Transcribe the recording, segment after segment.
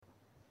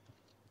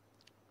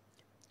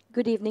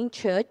Good evening,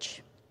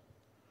 church.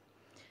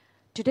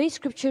 Today's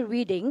scripture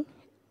reading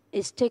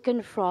is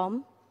taken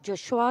from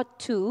Joshua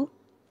 2,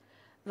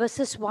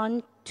 verses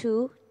 1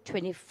 to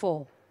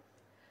 24.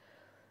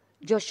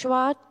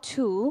 Joshua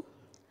 2,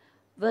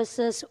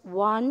 verses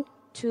 1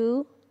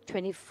 to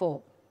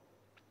 24.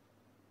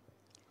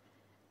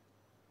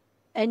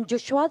 And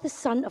Joshua the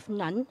son of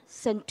Nun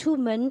sent 2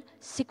 men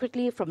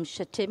secretly from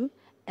Shittim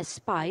as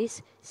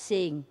spies,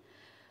 saying,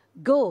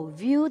 "Go,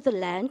 view the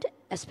land,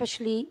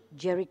 especially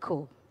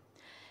Jericho."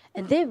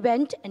 And they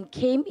went and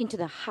came into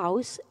the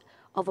house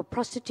of a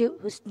prostitute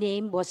whose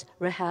name was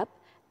Rahab,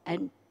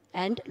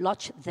 and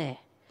lodged there.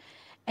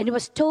 And it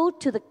was told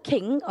to the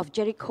king of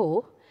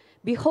Jericho,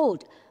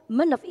 "Behold,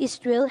 men of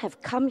Israel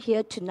have come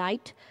here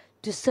tonight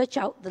to search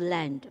out the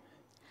land."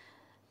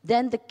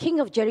 Then the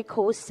king of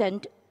Jericho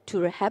sent to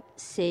Rahab,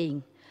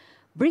 saying,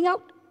 "Bring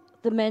out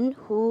the men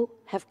who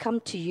have come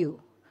to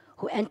you,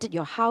 who entered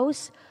your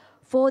house,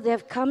 for they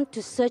have come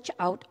to search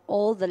out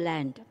all the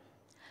land."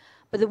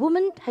 But the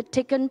woman had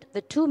taken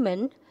the 2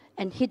 men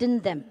and hidden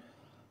them.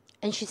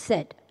 And she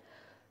said,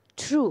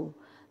 "True,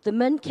 the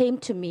men came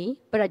to me,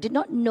 but I did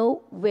not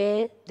know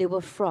where they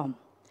were from.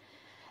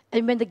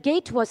 And when the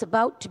gate was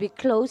about to be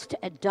closed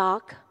at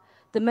dark,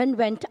 the men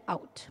went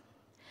out.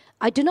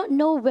 I do not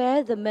know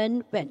where the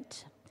men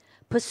went.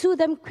 Pursue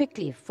them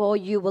quickly, for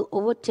you will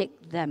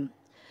overtake them."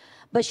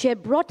 But she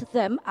had brought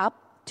them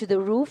up to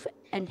the roof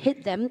and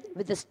hid them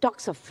with the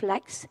stalks of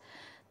flax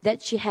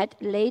that she had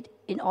laid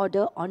in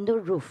order on the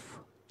roof.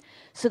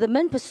 So the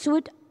men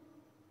pursued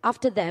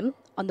after them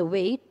on the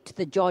way to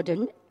the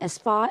Jordan as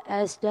far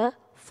as the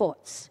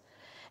forts.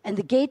 And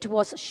the gate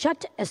was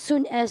shut as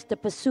soon as the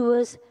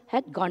pursuers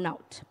had gone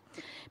out.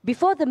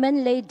 Before the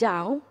men lay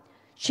down,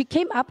 she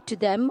came up to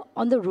them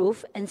on the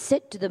roof and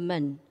said to the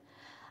men,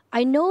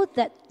 "I know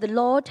that the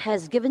Lord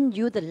has given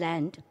you the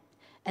land,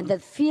 and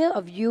that fear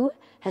of you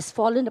has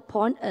fallen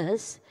upon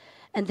us,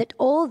 and that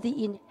all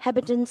the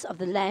inhabitants of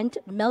the land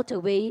melt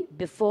away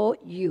before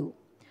you.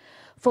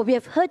 For we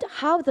have heard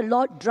how the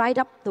Lord dried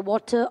up the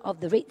water of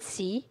the Red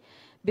Sea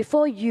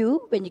before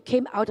you when you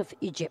came out of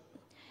Egypt,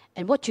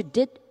 and what you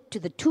did to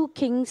the 2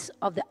 kings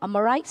of the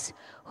Amorites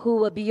who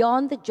were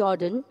beyond the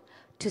Jordan,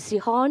 to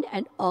Sihon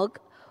and Og,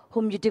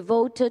 whom you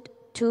devoted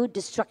to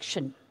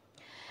destruction.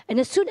 And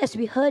as soon as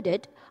we heard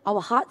it,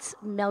 our hearts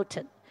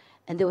melted,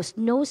 and there was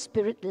no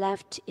spirit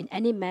left in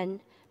any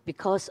man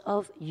because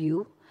of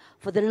you.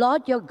 For the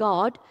Lord your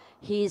God,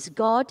 He is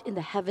God in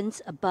the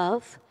heavens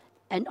above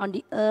and on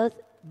the earth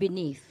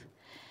beneath.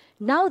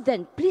 Now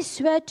then, please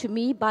swear to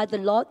me by the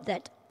Lord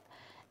that,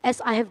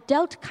 as I have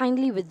dealt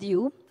kindly with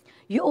you,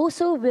 you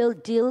also will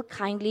deal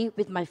kindly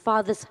with my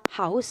father's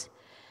house,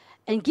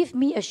 and give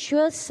me a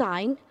sure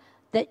sign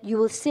that you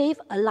will save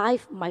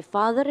alive my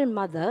father and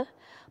mother,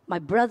 my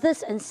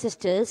brothers and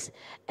sisters,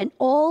 and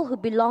all who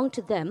belong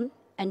to them,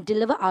 and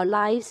deliver our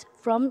lives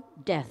from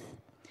death."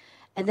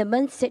 And the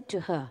men said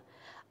to her,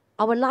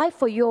 "Our life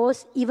for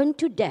yours, even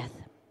to death.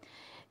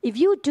 If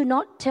you do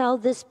not tell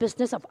this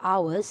business of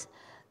ours,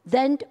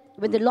 then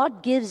when the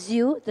Lord gives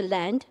you the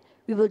land,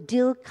 we will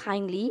deal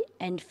kindly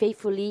and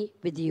faithfully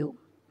with you."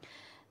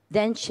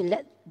 Then she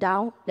let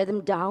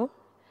them down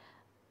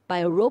by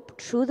a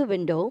rope through the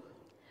window,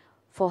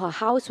 for her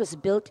house was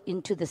built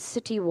into the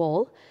city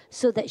wall,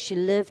 so that she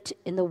lived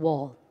in the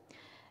wall.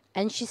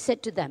 And she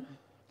said to them,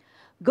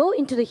 "Go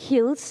into the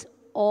hills,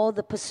 or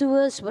the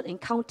pursuers will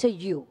encounter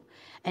you,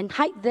 and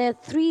hide there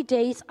 3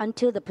 days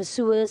until the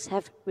pursuers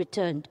have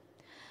returned.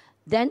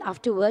 Then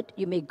afterward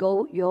you may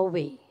go your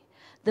way."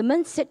 The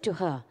men said to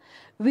her,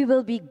 "We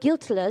will be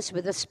guiltless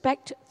with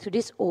respect to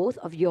this oath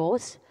of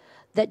yours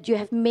that you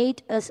have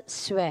made us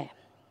swear.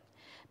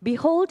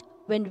 Behold,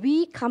 when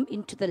we come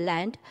into the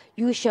land,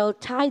 you shall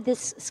tie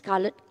this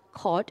scarlet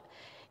cord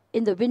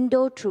in the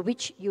window through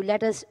which you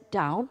let us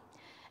down,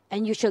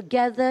 and you shall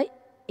gather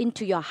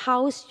into your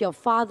house your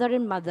father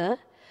and mother,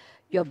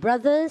 your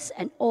brothers,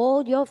 and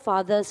all your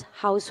father's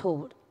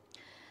household.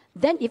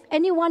 Then if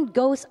anyone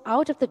goes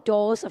out of the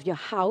doors of your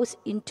house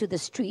into the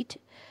street,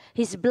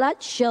 his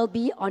blood shall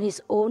be on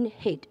his own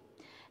head,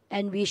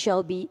 and we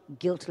shall be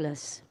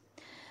guiltless.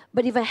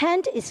 But if a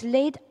hand is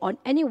laid on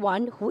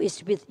anyone who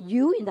is with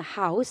you in the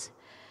house,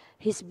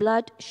 his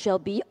blood shall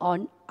be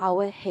on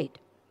our head.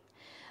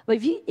 But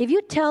if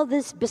you tell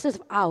this business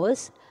of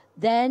ours,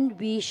 then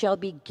we shall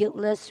be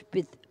guiltless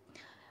with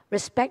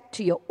respect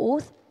to your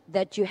oath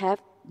that you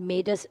have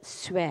made us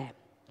swear."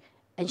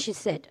 And she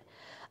said,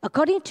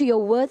 "According to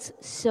your words,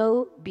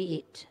 so be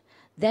it."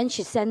 Then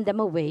she sent them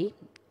away,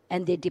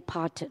 and they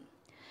departed.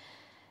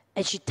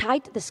 And she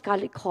tied the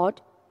scarlet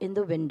cord in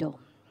the window.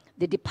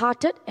 They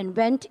departed and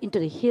went into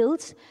the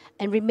hills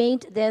and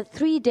remained there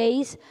 3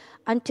 days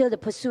until the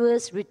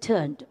pursuers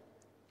returned.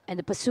 And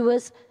the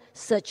pursuers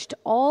searched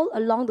all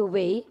along the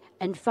way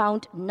and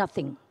found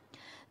nothing.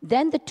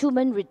 Then the 2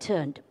 men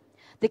returned.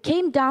 They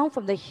came down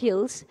from the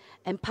hills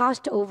and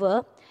passed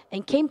over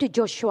and came to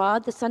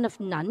Joshua the son of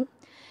Nun,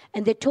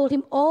 and they told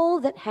him all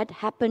that had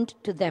happened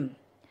to them.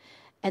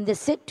 And they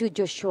said to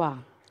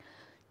Joshua,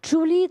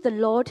 "Truly the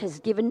Lord has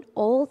given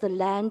all the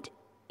land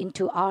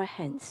into our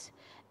hands,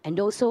 and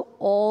also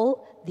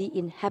all the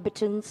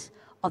inhabitants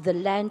of the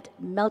land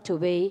melt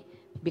away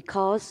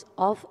because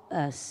of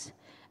us.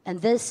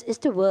 And this is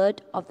the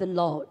word of the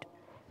Lord.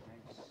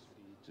 Thanks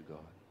be to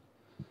God.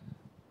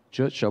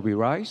 Church, shall we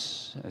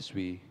rise as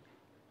we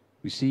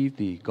receive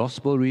the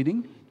gospel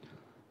reading?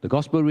 The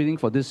gospel reading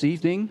for this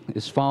evening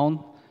is found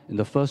in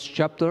the first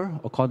chapter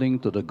according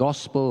to the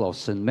Gospel of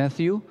St.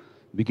 Matthew,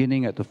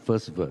 beginning at the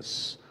first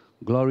verse.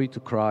 Glory to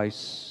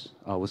Christ,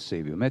 our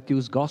Savior.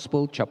 Matthew's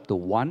Gospel, chapter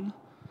 1,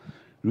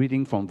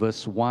 reading from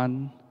verse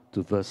 1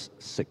 to verse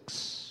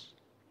 6.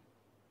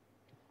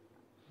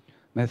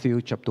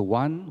 Matthew chapter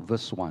 1,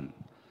 verse 1.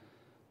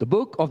 The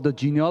book of the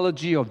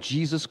genealogy of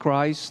Jesus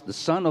Christ, the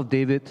son of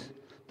David,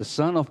 the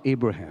son of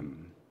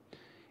Abraham.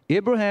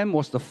 Abraham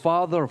was the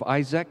father of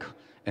Isaac,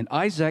 and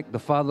Isaac the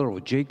father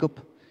of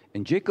Jacob,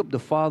 and Jacob the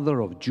father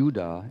of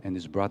Judah and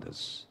his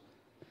brothers.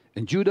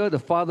 And Judah the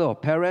father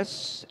of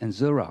Perez and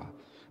Zerah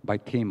by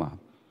Tamar.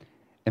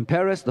 And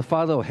Perez the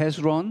father of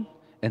Hezron,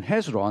 and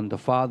Hezron the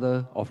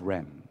father of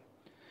Ram.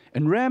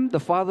 And Ram the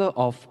father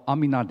of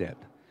Amminadab,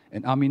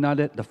 and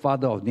Amminadab the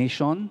father of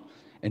Nahshon,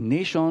 and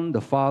Nahshon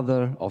the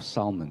father of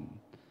Salmon.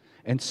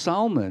 And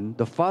Salmon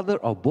the father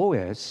of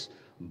Boaz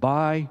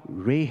by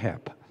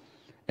Rahab.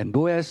 And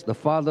Boaz the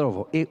father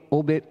of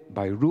Obed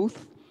by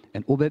Ruth,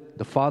 and Obed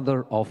the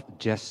father of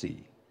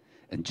Jesse.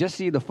 And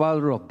Jesse the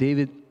father of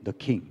David the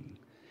king.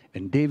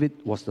 And David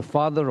was the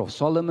father of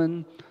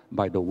Solomon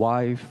by the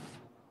wife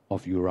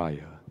of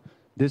Uriah.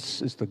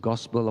 This is the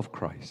gospel of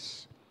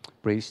Christ.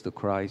 Praise to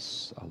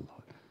Christ our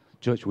Lord.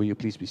 Church, will you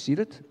please be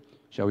seated?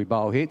 Shall we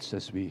bow our heads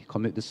as we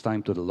commit this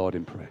time to the Lord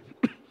in prayer?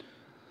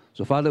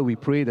 So, Father, we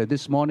pray that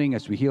this morning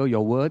as we hear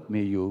your word,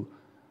 may you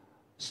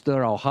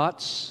stir our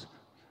hearts,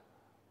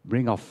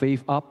 bring our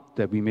faith up,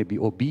 that we may be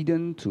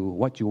obedient to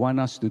what you want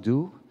us to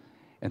do.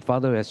 And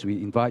Father, as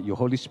we invite your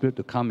Holy Spirit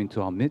to come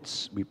into our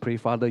midst, we pray,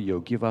 Father,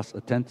 you'll give us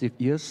attentive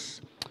ears,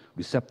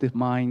 receptive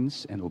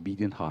minds, and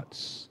obedient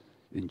hearts.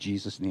 In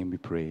Jesus' name we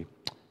pray.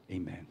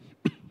 Amen.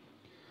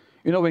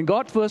 You know, when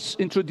God first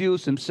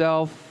introduced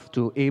himself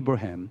to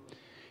Abraham,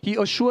 he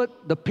assured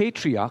the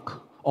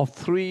patriarch of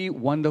three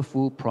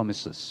wonderful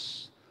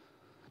promises.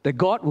 That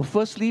God will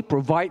firstly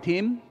provide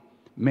him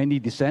many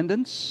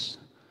descendants,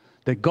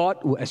 that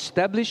God will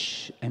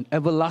establish an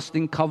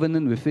everlasting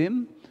covenant with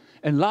him,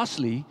 and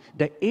lastly,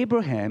 that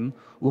Abraham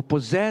will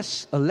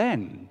possess a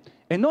land,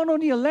 and not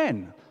only a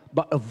land,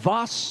 but a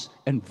vast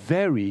and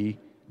very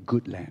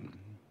good land.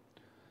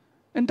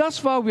 And thus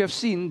far we have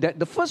seen that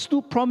the first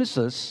two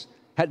promises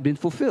had been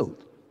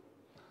fulfilled.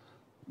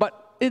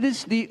 But it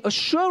is the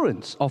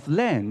assurance of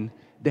land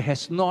that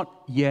has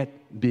not yet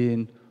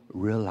been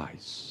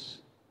realized.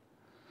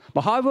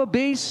 But however,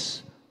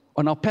 based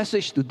on our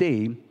passage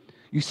today,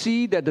 you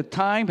see that the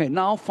time had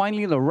now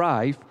finally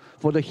arrived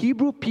for the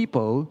Hebrew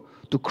people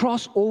to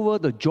cross over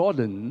the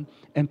Jordan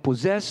and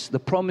possess the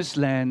promised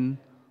land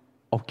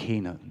of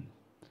Canaan.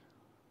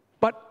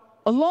 But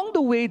along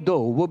the way,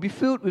 though, will be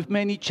filled with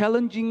many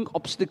challenging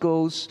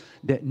obstacles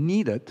that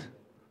needed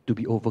to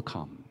be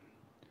overcome.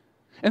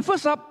 And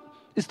first up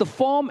is the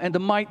form and the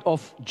might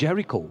of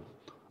Jericho,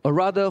 a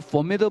rather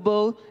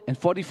formidable and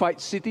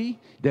fortified city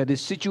that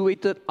is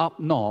situated up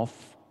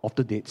north of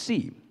the Dead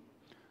Sea.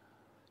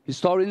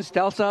 Historians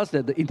tell us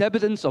that the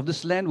inhabitants of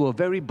this land were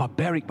very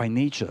barbaric by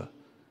nature.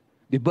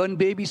 They burned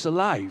babies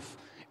alive.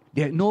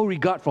 They had no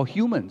regard for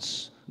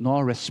humans,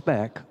 nor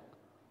respect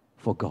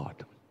for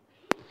God.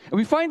 And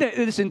we find that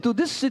it is into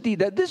this city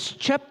that this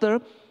chapter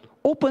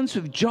opens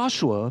with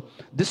Joshua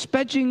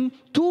dispatching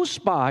two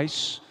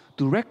spies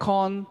to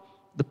recon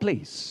the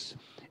place.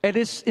 It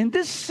is in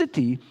this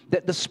city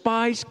that the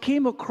spies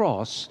came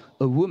across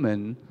a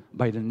woman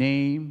by the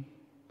name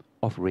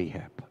of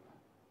Rahab.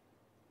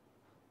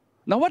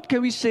 Now, what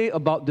can we say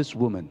about this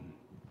woman?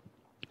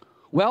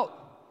 Well,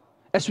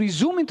 as we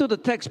zoom into the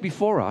text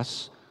before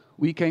us,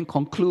 we can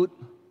conclude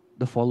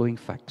the following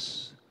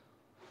facts.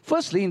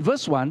 Firstly, in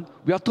verse 1,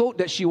 we are told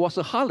that she was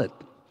a harlot.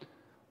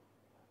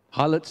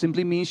 Harlot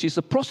simply means she's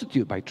a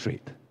prostitute by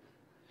trade.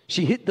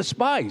 She hid the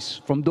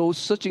spies from those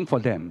searching for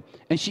them,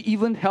 and she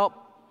even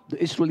helped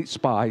the Israelite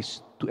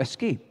spies to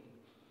escape.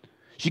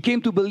 She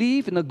came to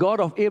believe in the God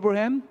of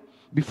Abraham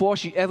before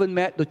she ever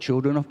met the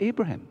children of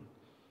Abraham.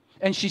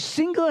 And she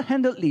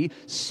single-handedly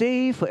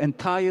saved her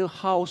entire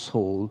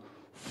household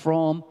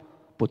from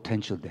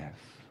potential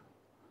death.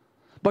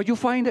 But you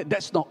find that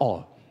that's not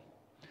all.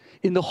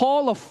 In the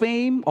Hall of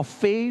Fame of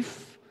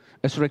Faith,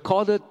 as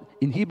recorded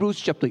in Hebrews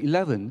chapter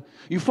 11,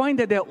 you find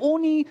that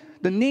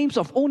the names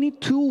of only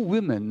two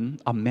women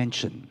are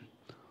mentioned.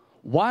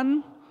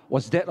 One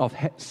was that of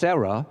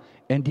Sarah,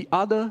 and the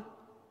other,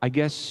 I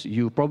guess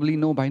you probably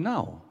know by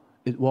now,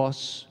 it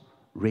was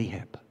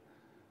Rahab.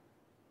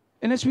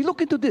 And as we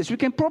look into this, we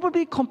can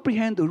probably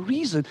comprehend the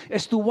reason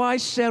as to why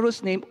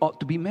Sarah's name ought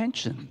to be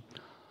mentioned.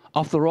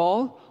 After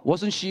all,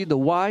 wasn't she the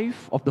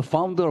wife of the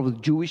founder of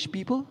the Jewish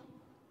people?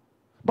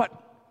 But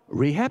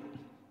Rahab?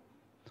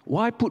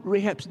 Why put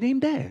Rahab's name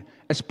there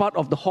as part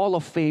of the Hall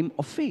of Fame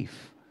of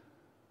Faith?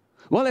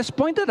 Well, as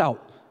pointed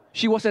out,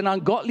 She was an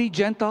ungodly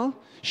Gentile.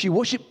 She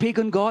worshipped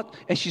pagan god,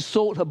 and she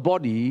sold her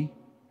body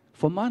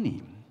for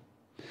money.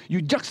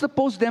 You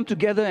juxtapose them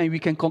together, and we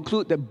can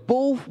conclude that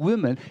both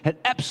women had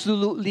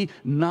absolutely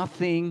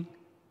nothing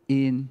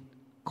in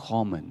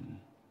common.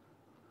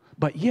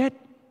 But yet,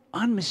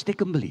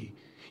 unmistakably,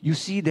 you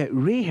see that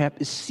Rahab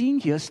is seen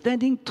here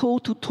standing toe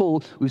to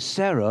toe with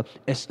Sarah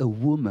as a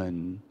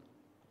woman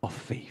of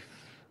faith.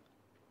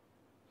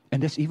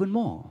 And there's even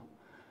more.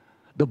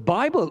 The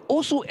Bible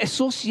also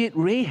associates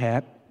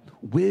Rahab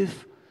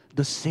with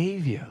the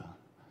Savior.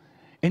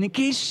 And in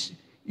case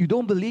you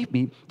don't believe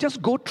me,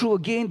 just go through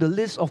again the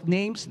list of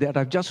names that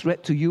I've just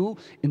read to you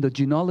in the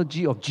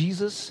genealogy of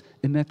Jesus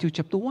in Matthew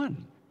chapter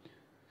 1.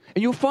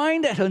 And you'll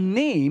find that her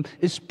name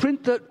is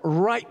printed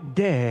right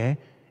there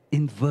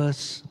in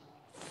verse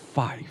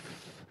 5.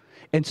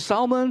 And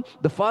Salmon,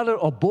 the father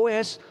of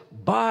Boaz,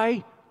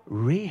 by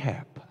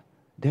Rahab.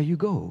 There you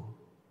go.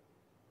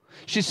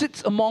 She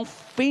sits among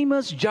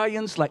famous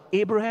giants like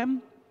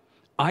Abraham,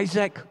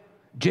 Isaac,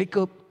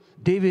 Jacob,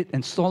 David,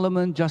 and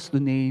Solomon, just to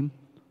name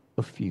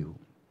a few.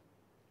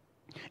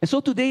 And so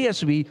today,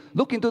 as we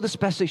look into this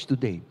passage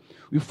today,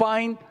 we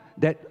find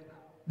that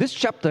this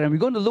chapter, and we're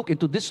going to look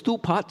into these two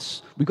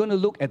parts. We're going to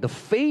look at the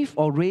faith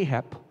of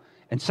Rahab,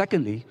 and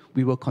secondly,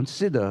 we will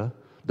consider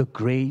the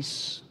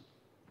grace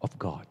of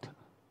God.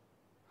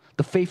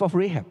 The faith of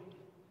Rahab.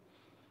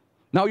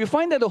 Now, you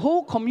find that the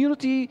whole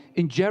community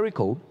in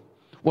Jericho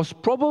was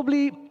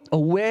probably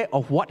aware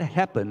of what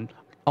happened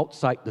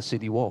outside the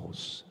city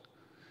walls.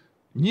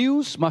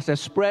 News must have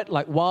spread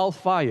like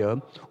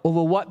wildfire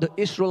over what the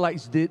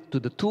Israelites did to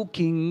the two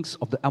kings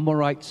of the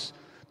Amorites,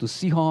 to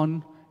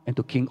Sihon and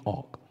to King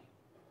Og.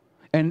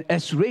 And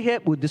as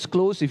Rahab would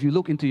disclose, if you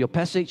look into your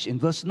passage in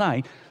verse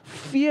 9,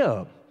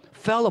 fear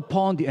fell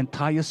upon the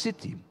entire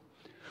city.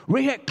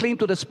 Rahab claimed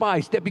to the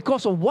spies that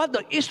because of what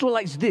the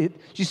Israelites did,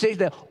 she says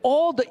that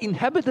all the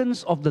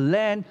inhabitants of the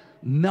land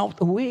melt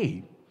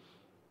away.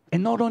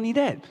 And not only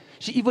that,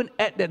 she even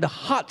added that the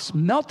hearts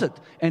melted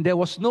and there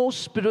was no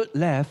spirit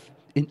left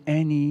in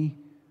any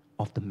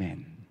of the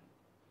men.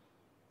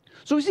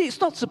 So you see,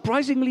 it's not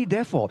surprisingly,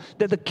 therefore,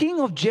 that the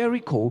king of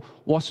Jericho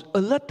was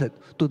alerted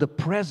to the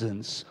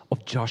presence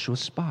of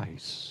Joshua's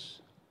spies.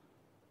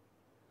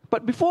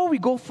 But before we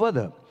go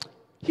further,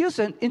 here's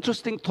an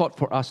interesting thought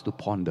for us to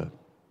ponder.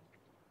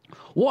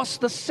 Was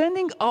the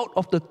sending out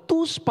of the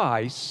two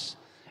spies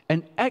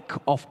an act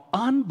of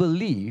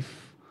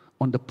unbelief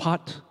on the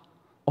part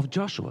of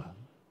Joshua?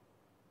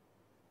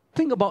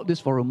 Think about this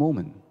for a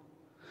moment.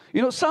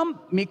 You know, some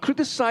may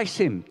criticize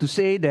him to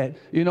say that,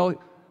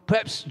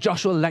 perhaps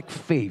Joshua lacked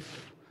faith.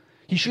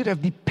 He should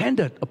have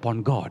depended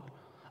upon God.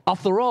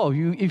 After all,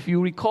 if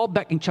you recall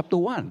back in chapter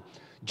 1,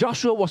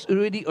 Joshua was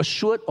already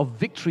assured of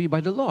victory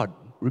by the Lord.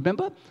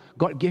 Remember?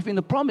 God gave him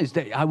the promise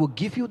that I will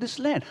give you this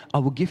land. I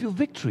will give you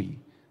victory.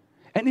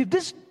 And if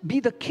this be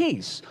the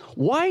case,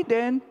 why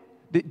then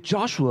did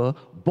Joshua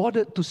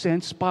bother to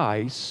send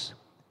spies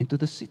into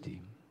the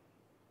city?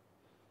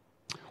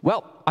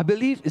 Well, I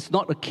believe it's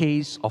not a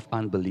case of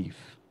unbelief.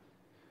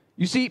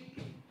 You see,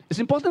 it's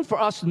important for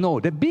us to know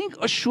that being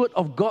assured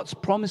of God's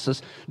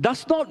promises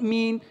does not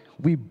mean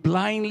we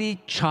blindly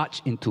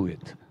charge into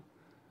it.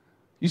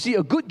 You see,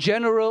 a good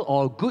general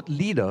or a good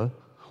leader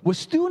will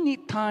still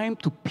need time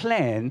to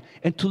plan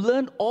and to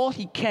learn all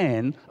he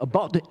can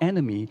about the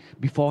enemy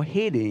before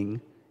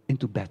heading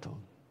into battle.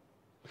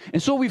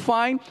 And so we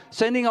find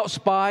sending out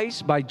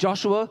spies by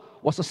Joshua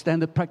was a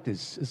standard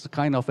practice. It's a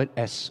kind of an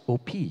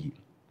SOP.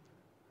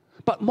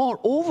 But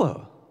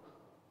moreover,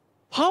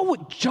 how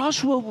would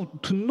Joshua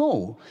to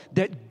know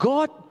that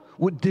God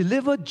would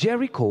deliver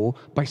Jericho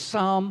by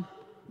some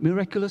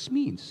miraculous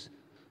means?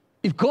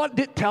 If God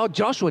did tell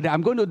Joshua that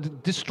I'm going to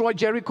destroy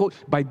Jericho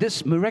by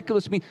this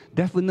miraculous means,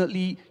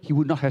 definitely he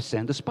would not have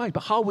sent the spy.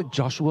 But how would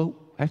Joshua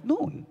have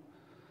known?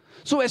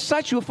 So as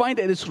such, you'll find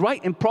that it's right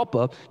and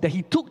proper that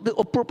he took the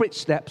appropriate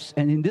steps,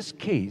 and in this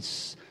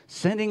case,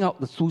 sending out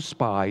the two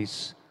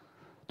spies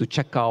to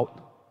check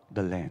out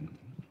the land.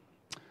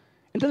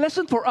 And the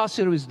lesson for us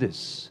here is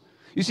this.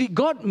 You see,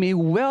 God may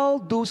well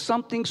do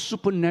something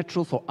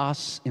supernatural for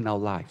us in our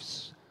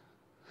lives,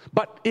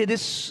 but it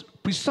is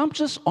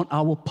presumptuous on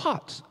our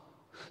part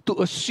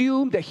to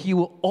assume that he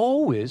will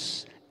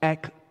always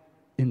act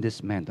in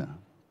this manner.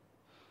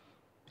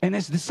 And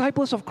as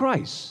disciples of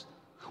Christ,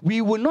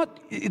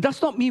 it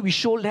does not mean we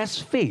show less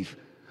faith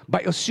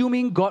by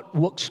assuming God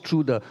works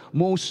through the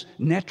most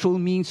natural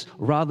means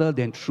rather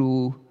than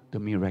through the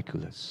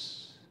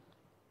miraculous.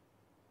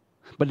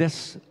 But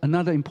there's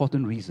another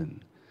important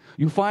reason.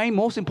 You find,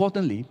 most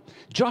importantly,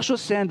 Joshua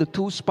sent the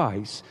two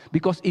spies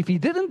because if he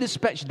didn't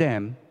dispatch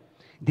them,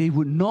 they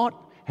would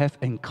not have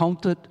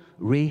encountered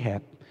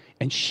Rahab,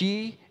 and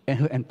she and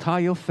her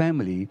entire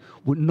family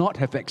would not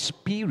have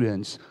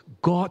experienced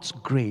God's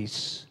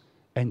grace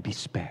and be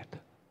spared.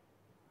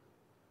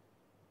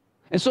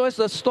 And so as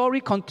the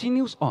story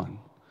continues on,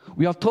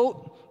 we are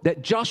told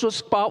that Joshua's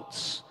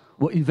scouts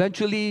were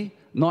eventually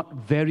not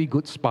very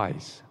good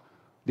spies.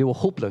 They were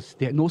hopeless.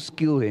 They had no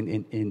skill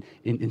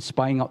in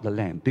spying out the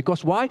land.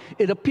 Because why?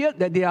 It appeared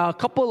that they are a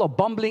couple of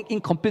bumbling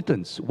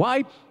incompetents.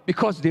 Why?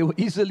 Because they were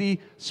easily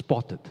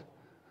spotted.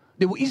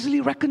 They were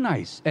easily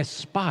recognized as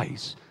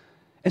spies.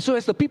 And so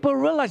as the people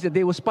realized that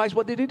they were spies,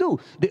 what did they do?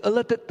 They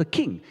alerted the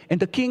king. And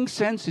the king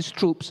sends his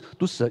troops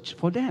to search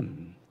for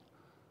them.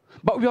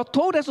 But we are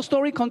told as the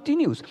story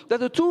continues that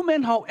the two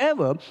men,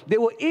 however, they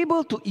were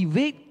able to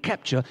evade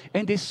capture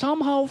and they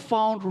somehow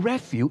found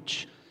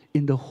refuge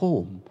in the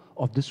home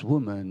of this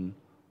woman,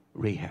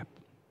 Rahab.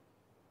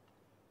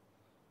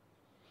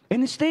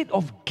 And instead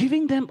of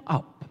giving them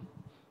up,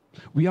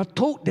 we are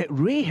told that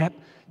Rahab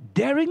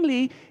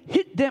daringly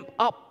hid them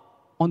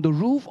up on the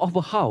roof of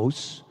a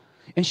house,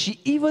 and she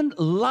even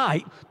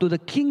lied to the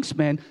king's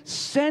men,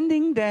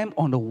 sending them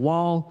on a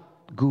wild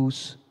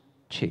goose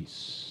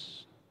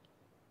chase.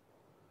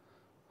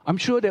 I'm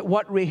sure that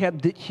what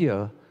Rahab did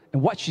here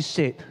and what she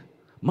said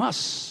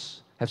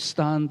must have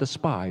stunned the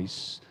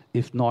spies,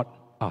 if not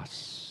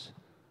us.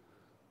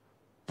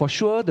 For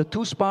sure, the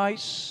two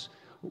spies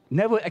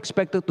never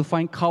expected to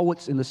find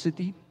cowards in the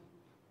city.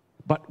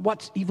 But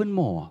what's even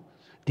more,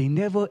 they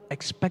never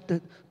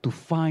expected to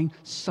find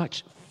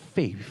such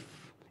faith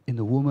in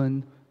a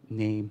woman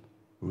named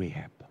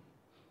Rahab.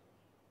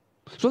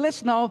 So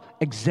let's now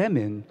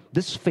examine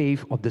this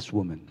faith of this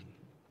woman.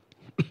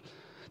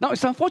 Now,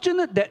 it's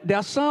unfortunate that there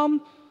are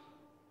some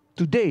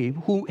today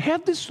who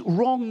have this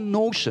wrong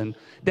notion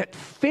that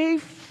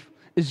faith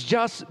is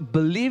just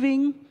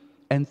believing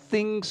and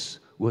things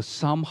will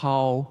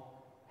somehow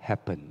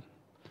happen.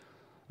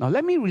 Now,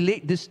 let me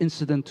relate this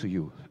incident to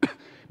you.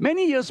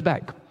 Many years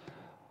back,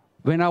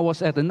 when I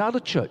was at another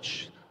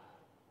church,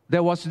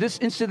 there was this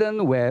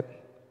incident where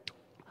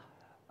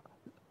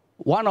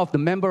one of the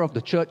members of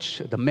the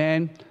church, the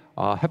man,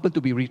 happened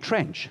to be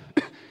retrenched.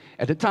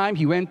 At the time,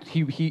 he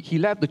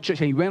left the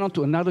church and he went on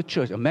to another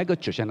church, a mega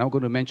church, and I'm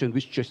going to mention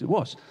which church it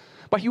was.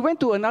 But he went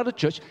to another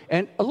church,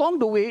 and along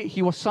the way,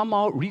 he was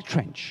somehow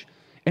retrenched.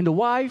 And the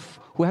wife,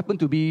 who happened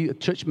to be a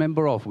church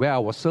member of where I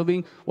was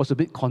serving, was a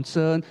bit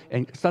concerned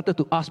and started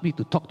to ask me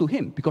to talk to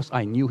him because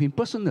I knew him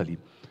personally.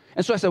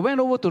 And so as I went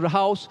over to the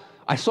house,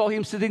 I saw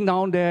him sitting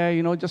down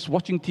there, just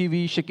watching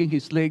TV, shaking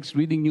his legs,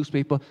 reading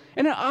newspaper.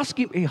 And I asked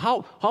him, hey,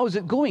 how is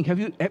it going?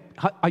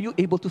 Are you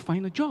able to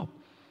find a job?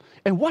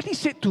 And what he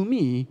said to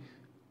me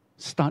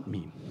stunned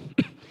me.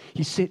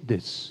 He said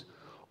this,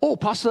 "Oh,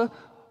 Pastor,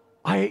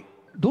 I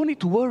don't need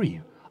to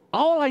worry.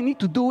 All I need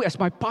to do, as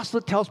my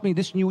pastor tells me in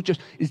this new church,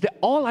 is that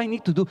all I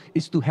need to do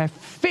is to have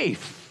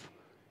faith,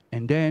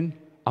 and then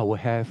I will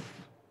have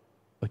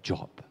a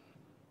job."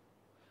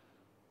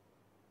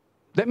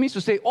 That means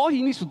to say, all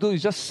he needs to do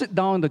is just sit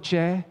down in the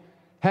chair,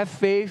 have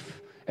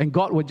faith, and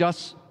God will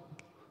just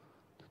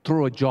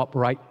throw a job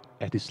right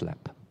at his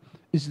lap.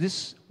 Is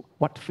this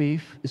what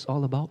faith is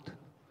all about?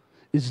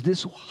 Is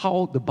this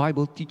how the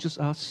Bible teaches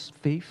us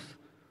faith?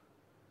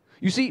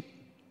 You see,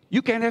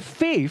 you can have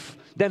faith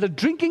that a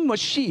drinking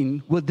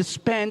machine will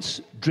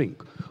dispense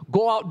drink.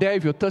 Go out there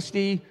if you're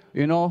thirsty,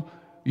 you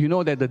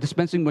know that the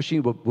dispensing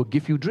machine will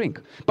give you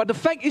drink. But the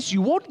fact is,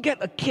 you won't get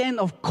a can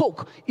of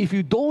Coke if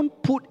you don't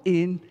put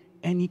in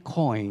any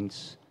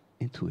coins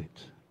into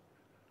it.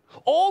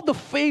 All the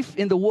faith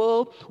in the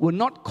world will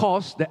not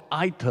cause the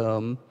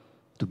item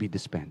to be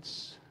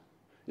dispensed.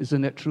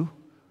 Isn't that true?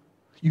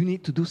 You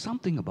need to do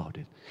something about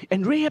it.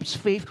 And Rahab's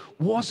faith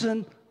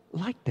wasn't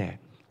like that.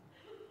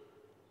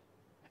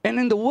 And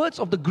in the words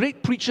of the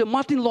great preacher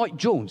Martin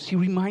Lloyd-Jones, he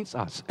reminds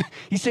us,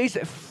 he says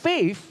that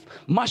faith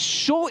must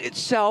show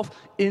itself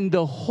in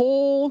the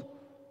whole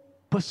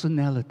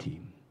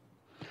personality.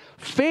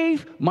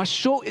 Faith must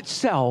show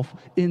itself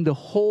in the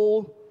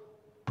whole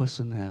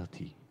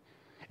personality.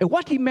 And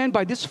what he meant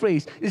by this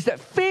phrase is that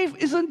faith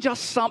isn't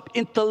just some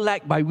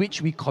intellect by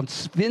which we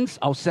convince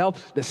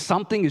ourselves that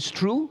something is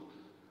true.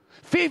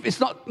 Faith is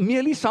not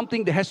merely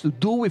something that has to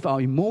do with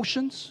our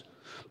emotions.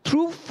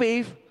 True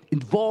faith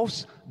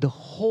involves the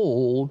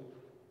whole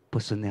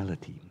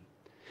personality.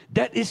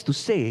 That is to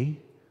say,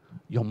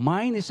 your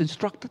mind is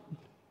instructed,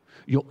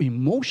 your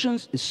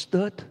emotions is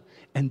stirred,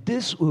 and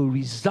this will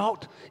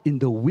result in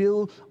the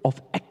will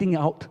of acting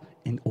out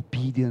in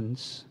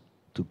obedience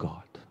to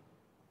God.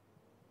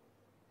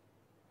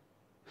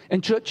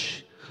 And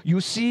church,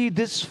 you see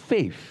this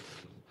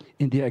faith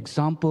in the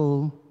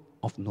example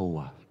of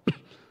Noah.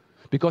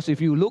 Because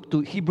if you look to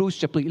Hebrews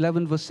chapter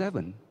 11, verse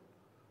 7,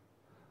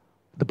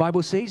 the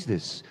Bible says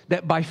this,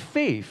 that by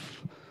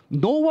faith,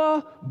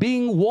 Noah,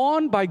 being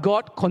warned by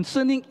God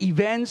concerning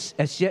events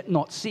as yet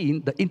not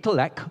seen, the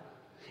intellect,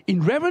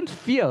 in reverent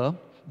fear,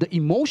 the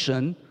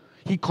emotion,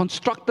 he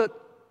constructed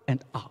an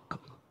ark,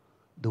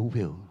 the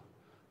will.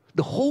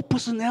 The whole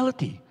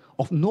personality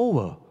of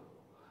Noah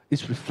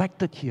is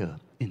reflected here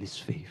in his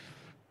faith.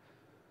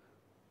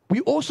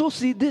 We also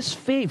see this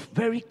faith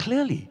very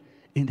clearly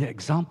in the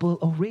example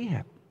of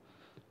Rahab.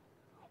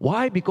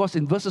 Why? Because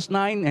in verses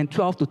 9 and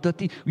 12 to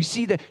 13, we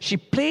see that she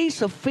placed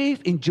her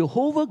faith in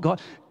Jehovah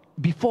God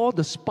before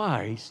the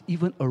spies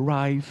even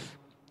arrived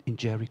in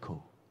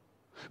Jericho.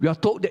 We are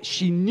told that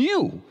she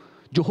knew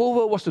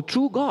Jehovah was the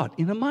true God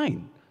in her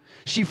mind.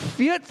 She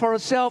feared for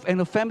herself and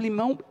her family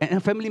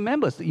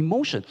members, the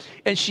emotion.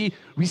 And she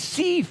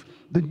received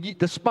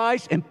the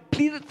spies and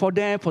pleaded for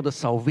them for the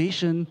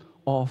salvation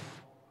of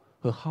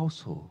her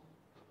household,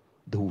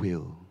 the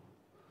will.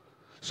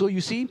 So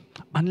you see,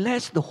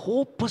 unless the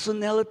whole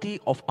personality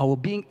of our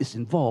being is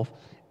involved,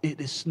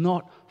 it is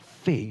not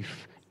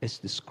faith as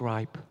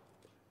described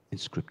in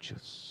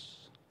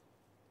Scriptures.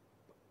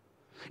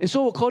 And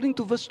so according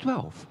to verse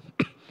 12,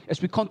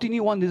 as we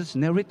continue on this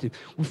narrative,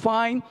 we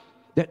find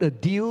that a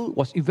deal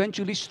was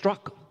eventually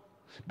struck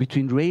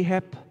between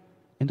Rahab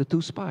and the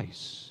two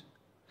spies.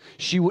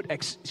 She would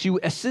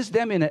assist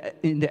them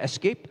in their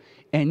escape,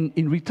 and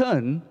in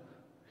return,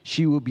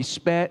 she will be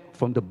spared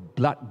from the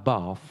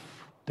bloodbath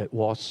that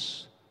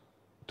was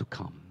to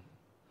come.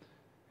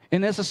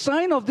 And as a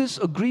sign of this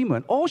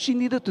agreement, all she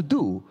needed to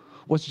do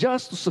was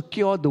just to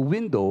secure the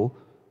window,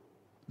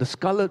 the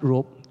scarlet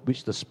rope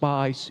which the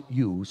spies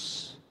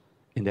used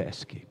in their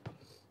escape.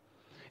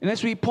 And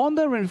as we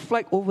ponder and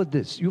reflect over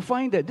this, you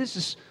find that this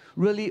is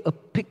really a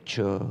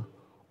picture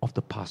of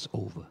the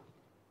Passover.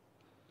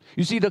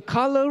 You see, the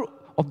color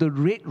of the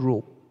red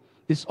robe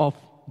is of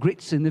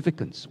great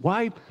significance.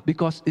 Why?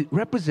 Because it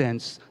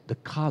represents the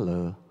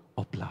color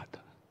of blood.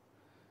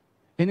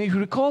 And if you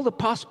recall the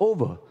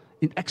Passover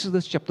in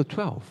Exodus chapter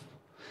 12,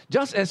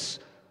 just as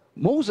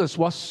Moses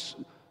was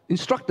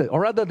instructed,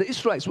 or rather the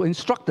Israelites were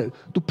instructed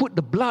to put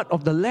the blood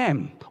of the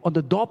lamb on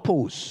the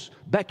doorposts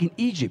back in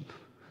Egypt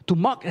to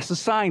mark as a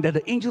sign that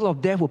the angel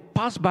of death would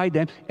pass by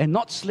them and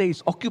not slay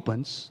its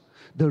occupants,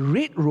 the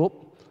red robe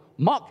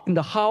marked in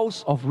the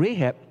house of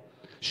Rahab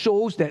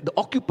shows that the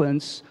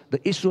occupants, the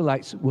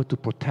Israelites, were to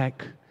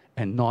protect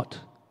and not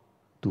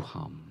to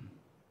harm.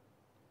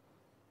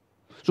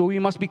 So we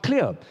must be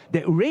clear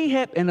that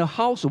Rahab and her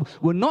household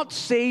were not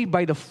saved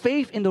by the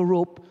faith in the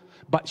robe,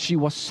 but she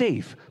was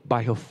saved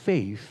by her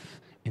faith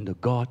in the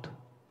God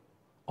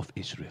of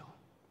Israel.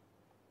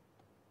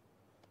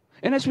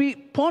 And as we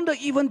ponder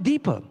even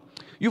deeper,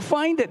 you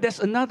find that there's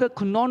another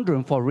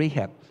conundrum for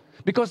Rahab,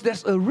 because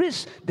there's a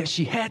risk that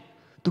she had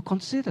to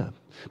consider.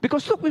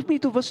 Because look with me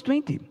to verse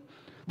 20.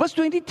 Verse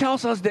 20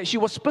 tells us that she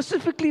was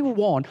specifically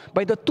warned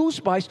by the two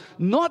spies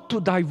not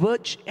to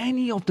divulge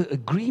any of the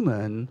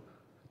agreement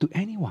to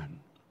anyone.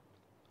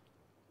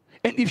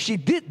 And if she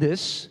did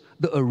this,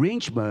 the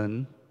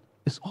arrangement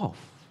is off.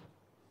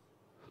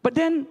 But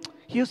then,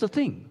 here's the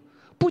thing.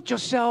 Put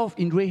yourself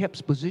in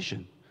Rahab's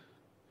position.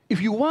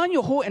 If you want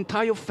your whole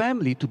entire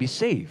family to be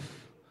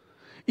safe,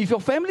 if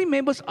your family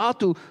members are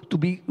to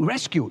be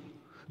rescued,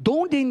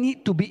 don't they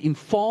need to be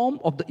informed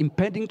of the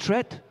impending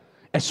threat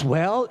as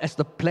well as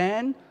the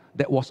plan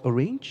that was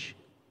arranged?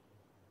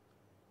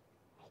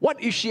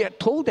 What if she had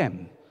told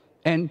them?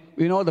 And,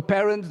 the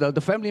parents,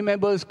 the family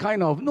members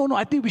kind of, no,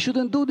 I think we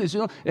shouldn't do this,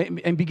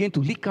 and begin to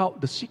leak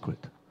out the secret.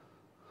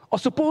 Or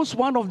suppose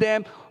one of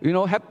them,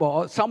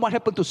 or someone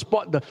happened to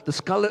spot the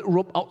scarlet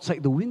robe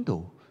outside the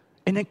window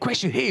and then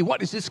question, hey,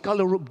 what is this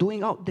scarlet robe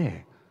doing out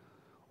there?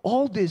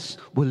 All this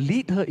will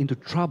lead her into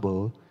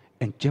trouble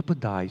and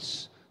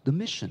jeopardize the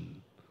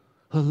mission.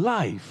 Her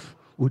life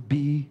would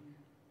be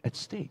at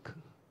stake.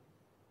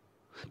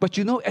 But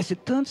as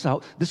it turns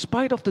out,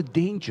 despite of the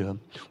danger,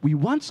 we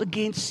once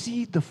again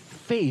see the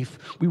faith,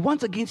 we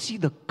once again see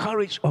the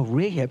courage of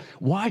Rahab.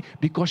 Why?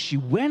 Because she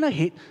went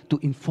ahead to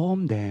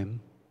inform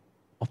them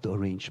of the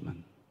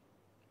arrangement.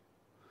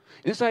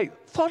 And as I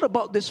thought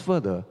about this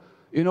further,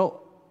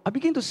 I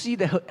begin to see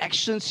that her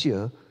actions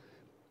here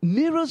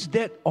mirrors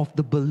that of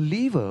the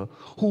believer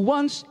who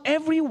wants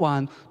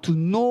everyone to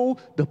know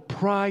the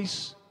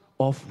price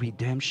of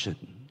redemption.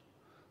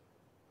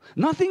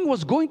 Nothing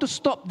was going to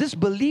stop this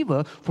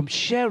believer from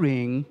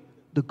sharing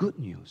the good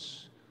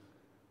news.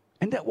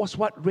 And that was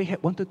what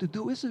Rahab wanted to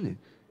do, isn't it?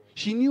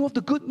 She knew of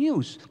the good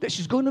news, that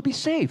she's going to be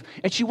saved.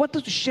 And she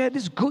wanted to share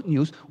this good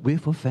news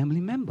with her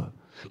family member.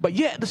 But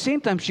yet, at the same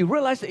time, she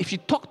realized that if she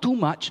talked too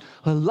much,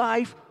 her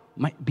life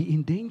might be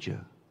in danger.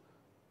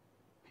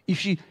 If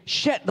she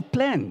shared the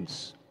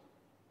plans,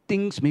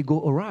 things may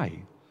go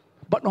awry.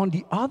 But on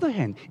the other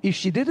hand, if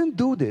she didn't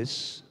do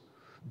this,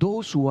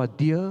 those who are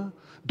dear,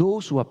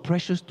 those who are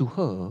precious to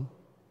her,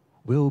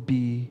 will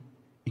be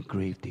in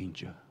grave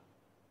danger.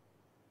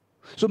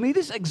 So may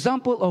this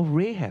example of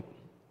Rahab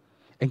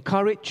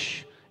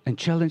encourage and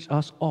challenge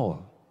us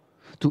all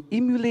to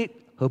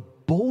emulate her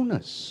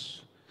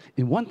boldness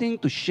in wanting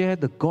to share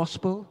the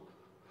gospel,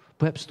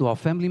 perhaps to our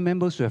family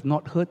members who have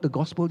not heard the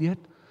gospel yet,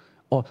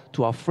 or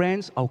to our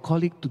friends, our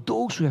colleagues, to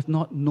those who have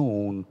not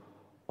known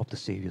of the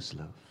Savior's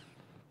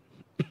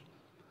love.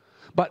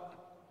 But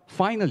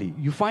finally,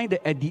 you find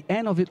that at the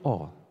end of it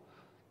all,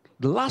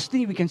 the last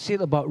thing we can say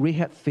about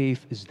Rahab's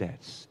faith is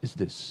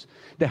this,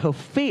 that her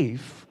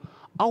faith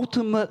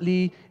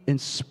ultimately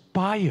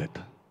inspired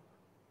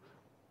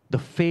the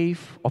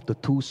faith of the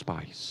two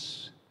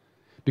spies.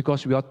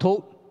 Because we are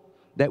told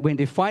that when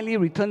they finally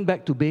returned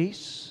back to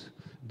base,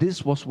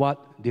 this was what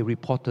they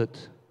reported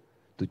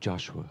to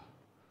Joshua.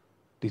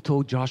 They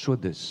told Joshua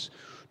this: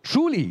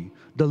 truly,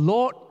 the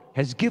Lord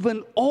has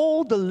given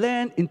all the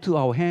land into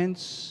our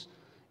hands,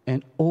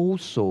 and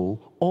also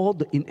all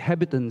the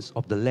inhabitants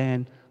of the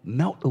land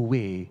melt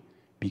away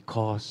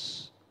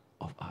because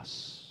of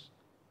us.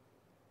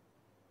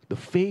 The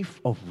faith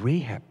of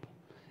Rahab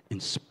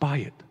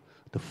inspired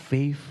the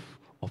faith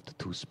of the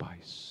two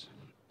spies.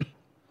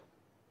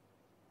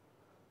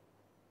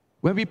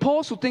 When we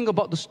pause to think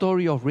about the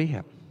story of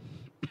Rahab,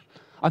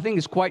 I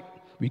think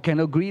we can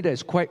agree that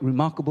it's quite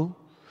remarkable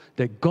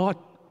that God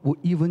would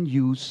even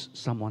use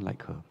someone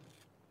like her.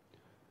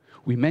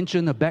 We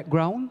mentioned her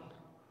background,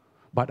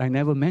 but I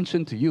never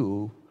mentioned to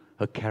you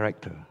her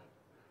character.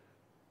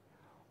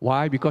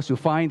 Why? Because you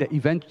find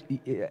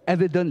that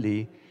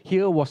evidently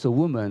here was a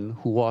woman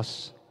who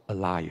was a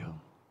liar.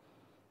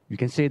 You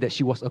can say that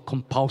she was a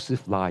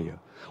compulsive liar.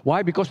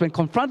 Why? Because when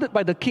confronted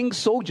by the king's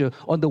soldier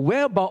on the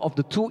whereabouts of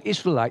the two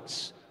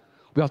Israelites,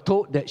 we are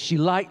told that she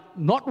lied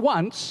not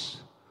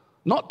once,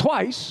 not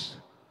twice,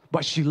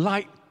 but she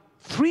lied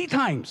 3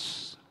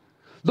 times.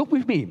 Look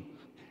with me.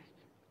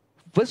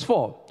 Verse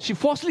 4, she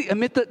falsely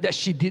admitted that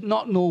she did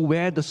not know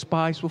where the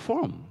spies were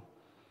from.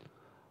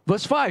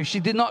 Verse 5, she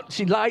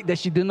lied that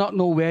she did not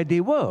know where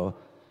they were.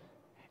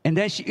 And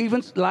then she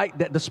even lied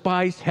that the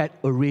spies had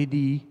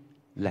already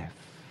left.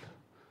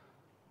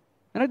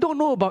 And I don't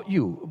know about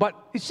you, but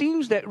it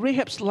seems that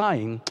Rahab's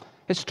lying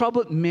has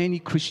troubled many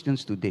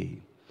Christians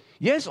today.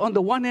 Yes, on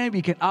the one hand,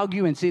 we can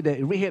argue and say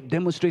that Rahab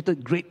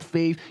demonstrated great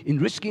faith in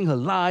risking her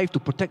life to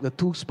protect the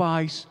two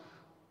spies.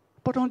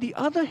 But on the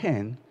other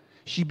hand,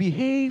 she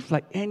behaved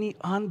like any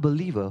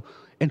unbeliever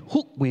and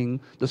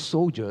hoodwinked the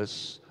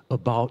soldiers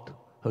about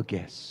her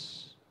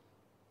guests.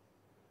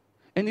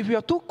 And if we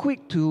are too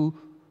quick to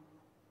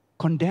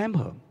condemn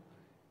her,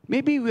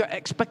 maybe we are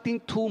expecting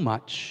too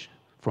much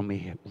from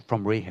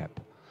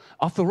Rahab.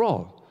 After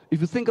all,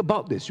 if you think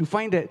about this, you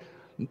find that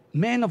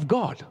men of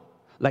God,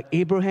 like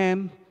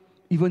Abraham,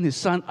 even his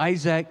son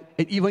Isaac,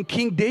 and even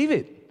King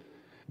David,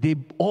 they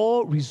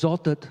all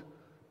resorted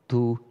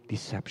to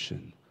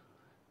deception.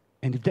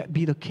 And if that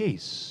be the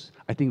case,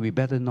 I think we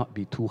better not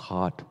be too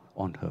hard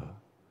on her.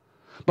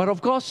 But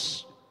of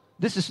course,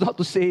 this is not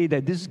to say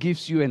that this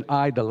gives you and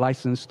I the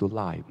license to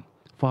lie.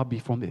 Far be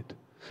from it.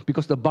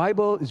 Because the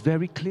Bible is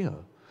very clear.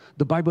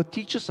 The Bible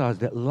teaches us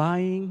that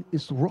lying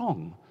is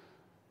wrong.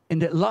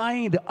 And that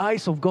lying in the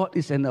eyes of God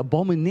is an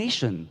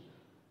abomination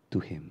to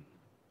Him.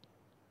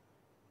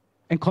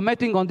 And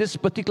commenting on this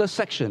particular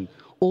section,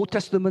 Old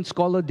Testament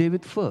scholar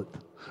David Firth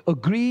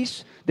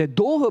agrees that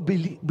though her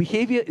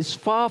behavior is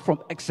far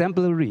from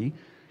exemplary,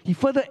 he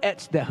further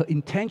adds that her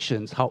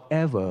intentions,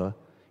 however,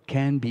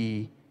 can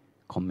be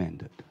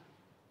commended.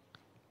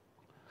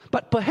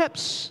 But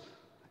perhaps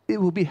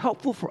it will be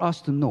helpful for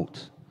us to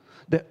note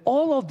that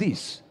all of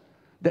this,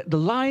 that the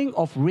lying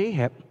of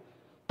Rahab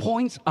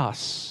points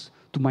us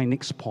to my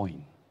next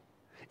point.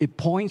 It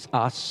points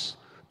us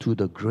to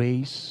the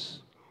grace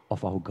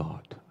of our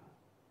God.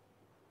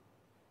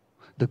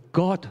 The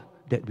God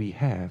that we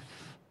have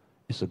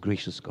is a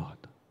gracious God.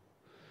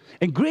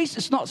 And grace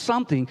is not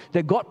something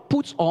that God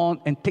puts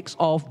on and takes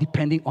off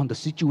depending on the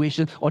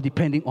situation or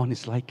depending on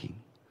His liking.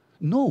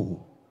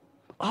 No,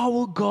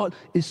 our God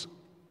is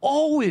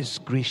always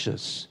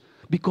gracious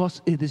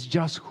because it is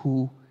just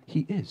who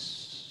He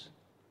is.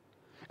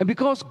 And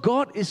because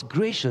God is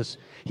gracious,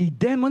 He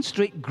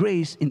demonstrates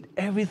grace in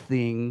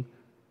everything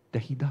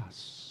that He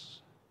does.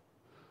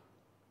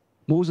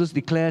 Moses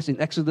declares in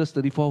Exodus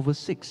 34 verse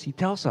 6, he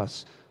tells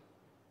us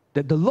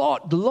that the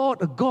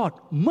Lord, a God,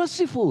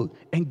 merciful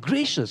and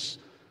gracious,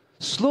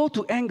 slow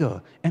to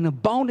anger and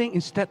abounding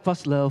in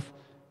steadfast love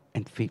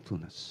and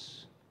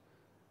faithfulness.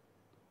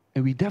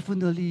 And we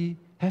definitely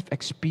have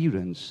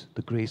experienced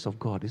the grace of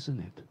God, isn't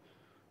it?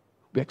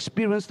 We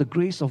experienced the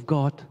grace of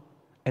God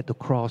at the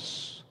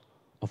cross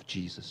of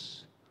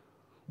Jesus,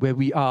 where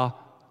we are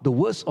the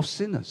worst of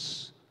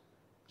sinners.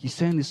 He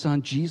sent His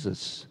Son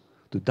Jesus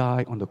to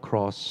die on the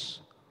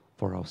cross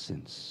for our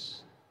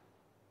sins.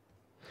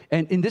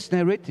 And in this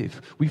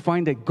narrative, we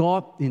find that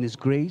God, in His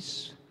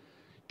grace,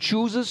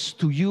 chooses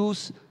to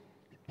use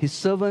His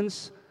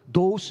servants,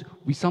 those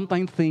we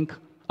sometimes think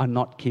are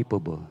not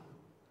capable.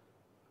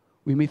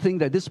 We may think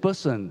that this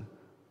person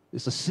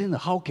is a sinner.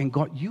 How can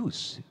God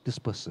use this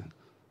person?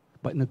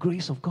 But in the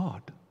grace of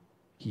God,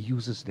 He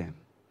uses them.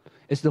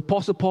 As the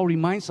Apostle Paul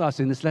reminds us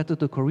in his letter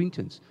to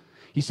Corinthians,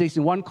 he says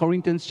in 1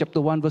 Corinthians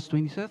chapter 1, verse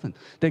 27,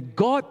 that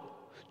God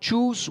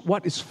chose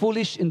what is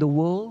foolish in the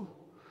world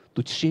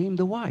to shame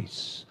the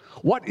wise,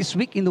 what is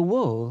weak in the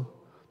world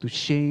to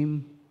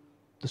shame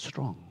the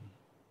strong.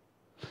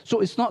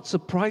 So it's not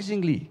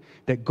surprisingly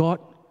that God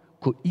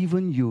could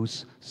even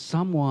use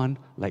someone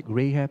like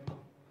Rahab,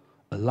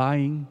 a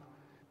lying,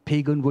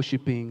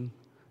 pagan-worshipping,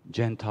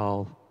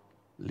 Gentile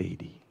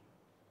lady.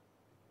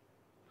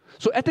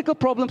 So ethical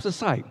problems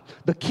aside,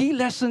 the key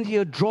lesson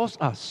here draws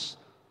us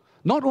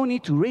not only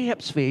to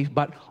Rahab's faith,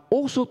 but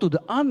also to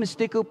the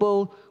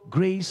unmistakable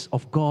grace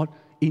of God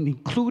in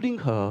including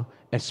her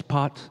as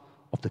part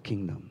of the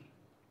kingdom.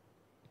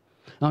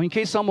 Now, in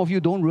case some of you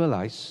don't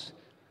realize,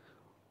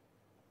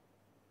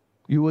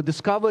 you will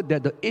discover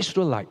that the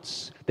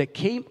Israelites that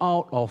came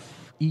out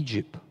of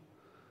Egypt,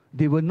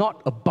 they were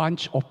not a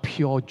bunch of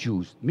pure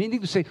Jews.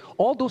 Meaning to say,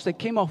 all those that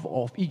came out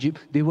of Egypt,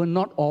 they were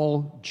not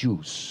all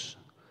Jews.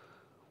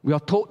 We are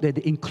told that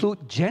they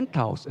include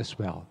Gentiles as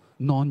well,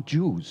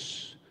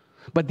 non-Jews.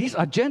 But these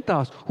are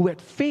Gentiles who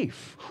had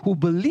faith, who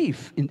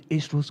believe in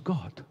Israel's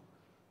God.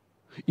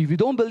 If you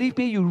don't believe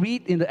me, you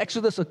read in the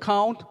Exodus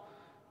account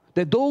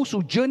that those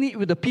who journeyed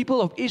with the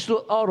people of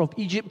Israel out of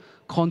Egypt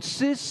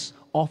consists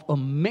of a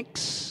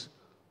mixed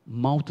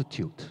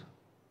multitude.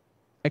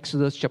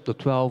 Exodus chapter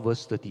 12,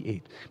 verse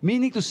 38.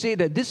 Meaning to say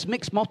that this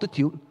mixed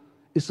multitude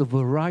is a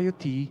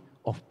variety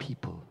of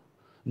people,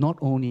 not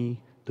only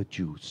the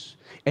Jews.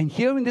 And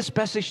here in this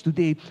passage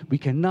today, we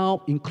can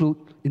now include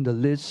in the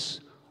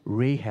list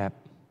Rahab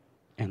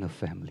and her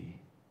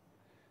family.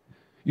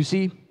 You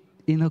see,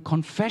 in her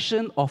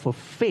confession of her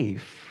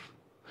faith,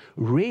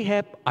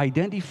 Rahab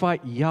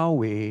identified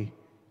Yahweh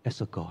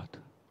as a God.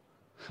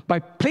 By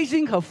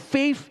placing her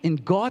faith in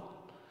God,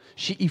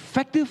 she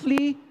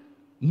effectively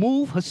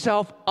moved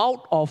herself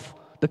out of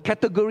the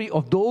category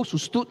of those who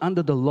stood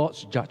under the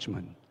Lord's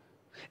judgment.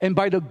 And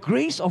by the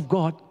grace of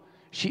God,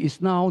 she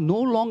is now no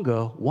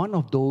longer one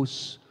of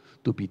those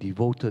to be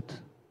devoted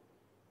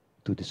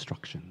to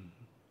destruction.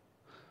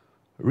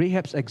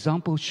 Rahab's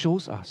example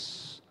shows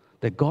us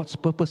that God's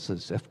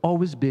purposes have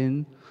always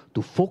been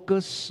to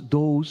focus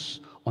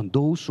on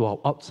those who are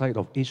outside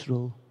of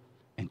Israel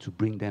and to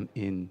bring them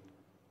in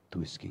to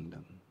His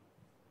kingdom.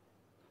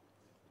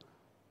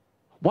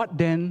 What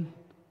then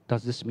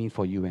does this mean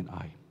for you and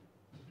I?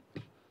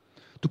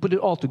 To put it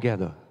all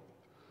together,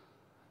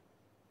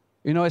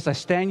 as I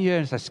stand here,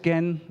 as I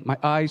scan my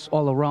eyes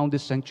all around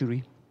this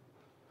sanctuary,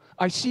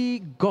 I see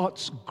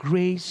God's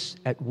grace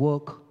at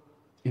work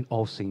in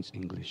All Saints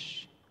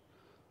English.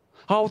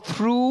 How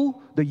through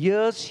the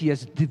years He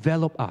has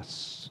developed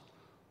us.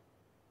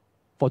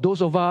 For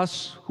those of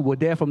us who were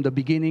there from the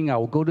beginning,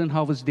 our Golden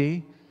Harvest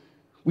Day,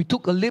 we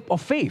took a leap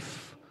of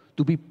faith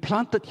to be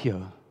planted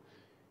here.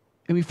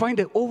 And we find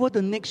that over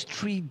the next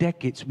 3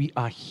 decades, we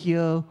are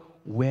here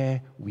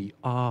where we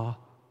are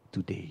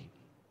today.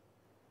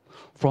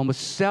 From a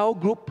cell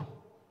group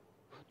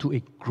to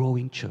a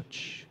growing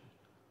church.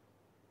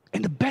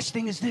 And the best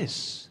thing is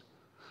this: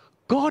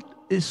 God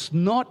is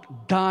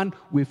not done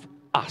with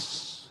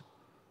us.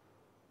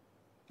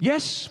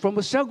 Yes, from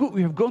a cell group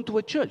we have grown to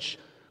a church.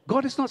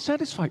 God is not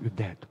satisfied with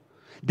that.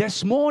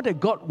 There's more that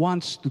God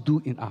wants to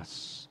do in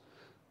us.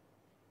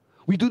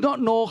 We do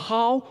not know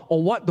how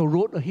or what the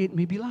road ahead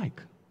may be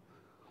like.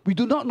 We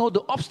do not know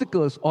the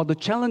obstacles or the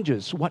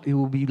challenges, what it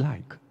will be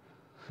like.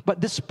 But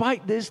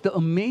despite this, the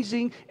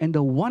amazing and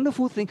the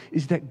wonderful thing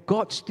is that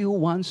God still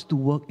wants to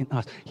work in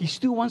us. He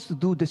still wants to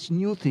do this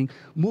new thing,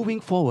 moving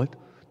forward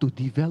to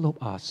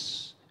develop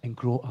us and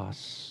grow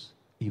us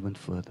even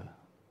further.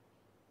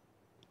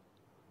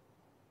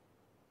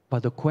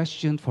 But the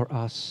question for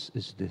us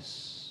is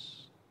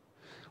this: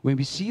 when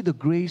we see the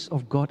grace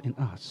of God in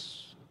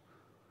us,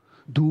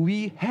 do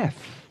we have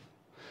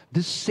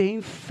the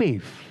same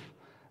faith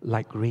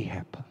like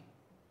Rahab?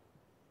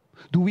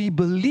 Do we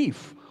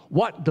believe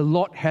what the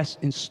Lord has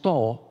in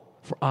store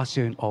for us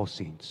here in All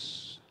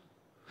Saints?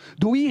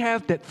 Do we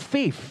have that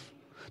faith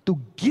to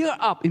gear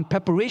up in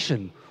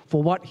preparation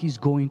for what He's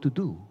going to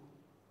do?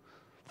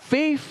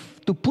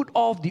 Faith to put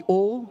off the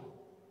old,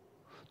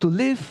 to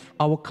leave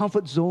our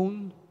comfort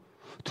zone,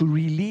 to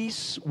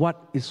release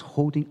what is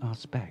holding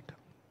us back?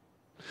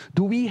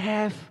 Do we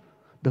have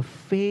the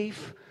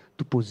faith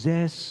to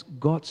possess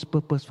God's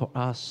purpose for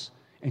us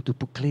and to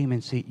proclaim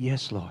and say,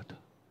 yes, Lord,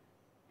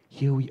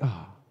 here we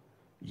are.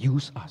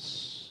 Use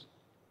us,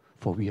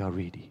 for we are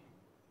ready.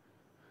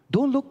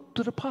 Don't look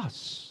to the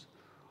past.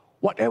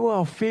 Whatever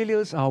our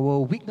failures, our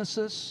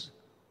weaknesses,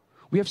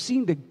 we have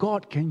seen that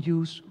God can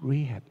use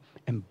Rahab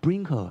and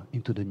bring her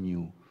into the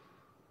new.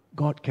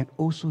 God can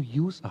also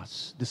use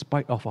us,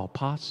 despite of our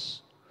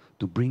past,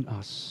 to bring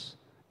us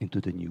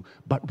into the new.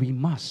 But we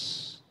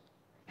must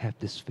have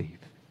this faith.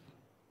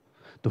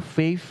 The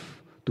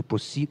faith to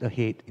proceed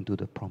ahead into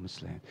the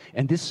promised land.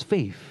 And this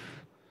faith,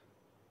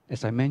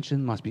 as I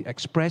mentioned, must be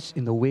expressed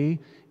in the way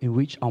in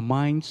which our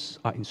minds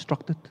are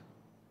instructed,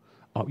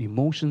 our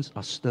emotions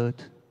are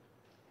stirred,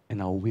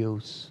 and our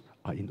wills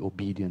are in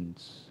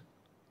obedience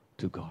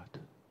to God.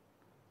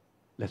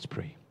 Let's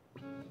pray.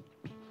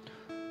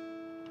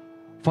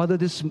 Father,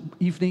 this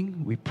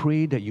evening we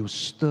pray that you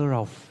stir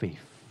our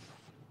faith.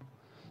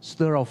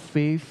 Stir our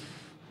faith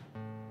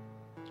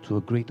to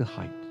a greater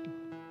height.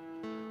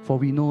 For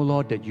we know,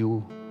 Lord, that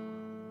you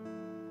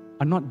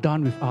are not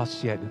done with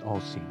us yet in All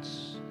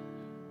Saints.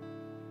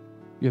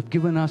 You have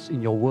given us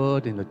in your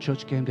word, in the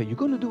church camp, that you're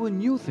going to do a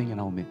new thing in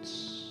our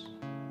midst.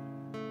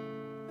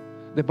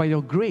 That by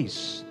your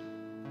grace,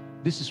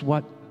 this is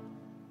what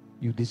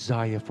you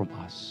desire from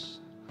us.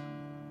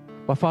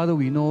 But Father,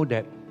 we know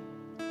that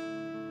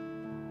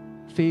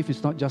faith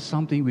is not just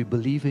something we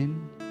believe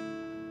in.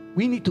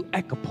 We need to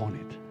act upon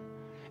it.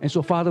 And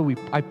so, Father,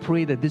 I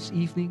pray that this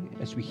evening,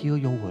 as we hear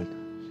your word,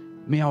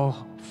 may our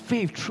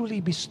faith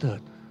truly be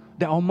stirred,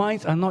 that our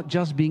minds are not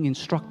just being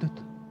instructed,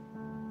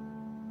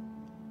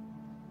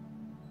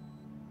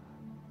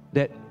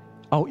 that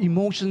our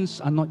emotions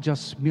are not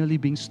just merely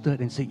being stirred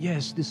and say,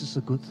 yes, this is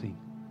a good thing.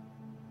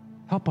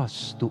 Help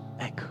us to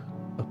act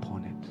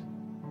upon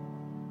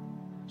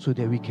it so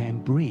that we can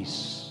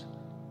embrace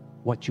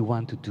what you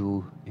want to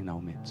do in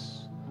our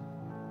midst.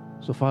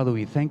 So, Father,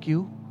 we thank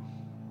you.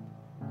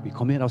 We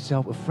commit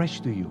ourselves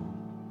afresh to you.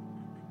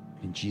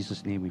 In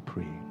Jesus' name we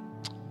pray.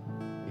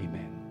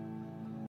 Amen.